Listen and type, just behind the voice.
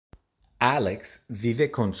Alex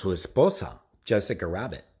vive con su esposa, Jessica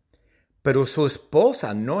Rabbit. Pero su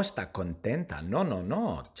esposa no está contenta. No, no,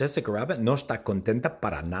 no. Jessica Rabbit no está contenta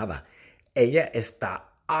para nada. Ella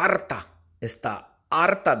está harta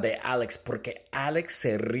de Alex porque Alex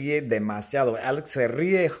se ríe demasiado. Alex se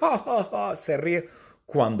ríe, ja, ja, ja, se ríe.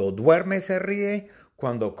 Cuando duerme se ríe,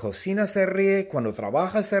 cuando cocina se ríe, cuando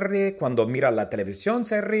trabaja se ríe, cuando mira la televisión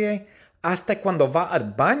se ríe, hasta cuando va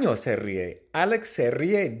al baño se ríe. Alex se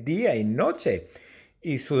ríe día y noche.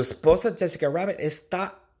 Y su esposa Jessica Rabbit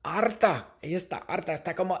está harta. Ella está harta.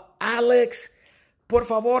 Está como, Alex, por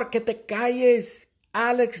favor, que te calles.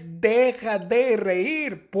 Alex, deja de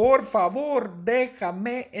reír. Por favor,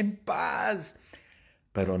 déjame en paz.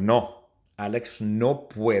 Pero no, Alex no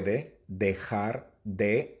puede dejar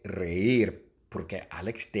de reír porque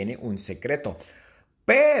Alex tiene un secreto.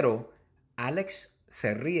 Pero Alex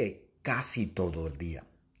se ríe casi todo el día.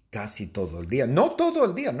 Casi todo el día. No todo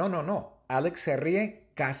el día, no, no, no. Alex se ríe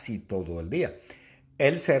casi todo el día.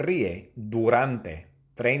 Él se ríe durante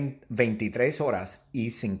 23 horas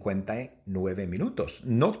y 59 minutos.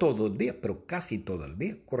 No todo el día, pero casi todo el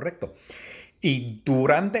día, correcto. Y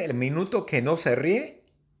durante el minuto que no se ríe,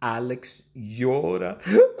 Alex llora.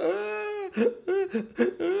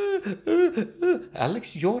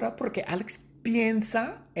 Alex llora porque Alex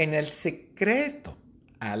piensa en el secreto.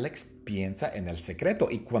 Alex piensa en el secreto.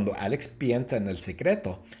 Y cuando Alex piensa en el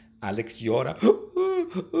secreto, Alex llora.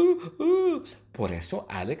 Por eso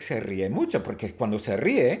Alex se ríe mucho, porque cuando se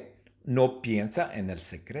ríe, no piensa en el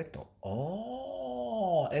secreto.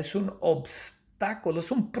 Oh, es un obstáculo,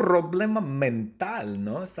 es un problema mental,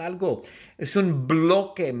 ¿no? Es un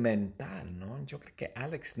bloque mental, ¿no? Yo creo que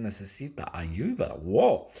Alex necesita ayuda.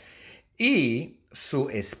 Wow. Y su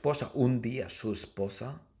esposa, un día su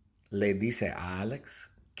esposa le dice a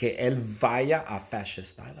Alex que él vaya a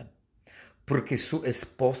Fascist Island. Porque su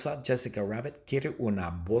esposa, Jessica Rabbit, quiere una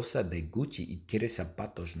bolsa de Gucci y quiere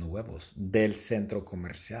zapatos nuevos del centro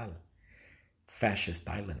comercial Fascist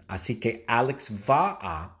Island. Así que Alex va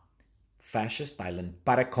a Fascist Island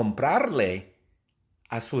para comprarle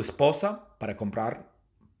a su esposa, para comprar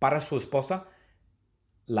para su esposa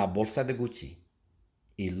la bolsa de Gucci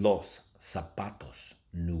y los zapatos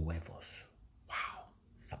nuevos. ¡Wow!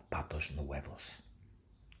 Zapatos nuevos.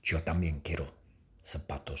 Yo también quiero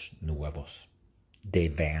zapatos nuevos de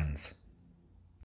Vans.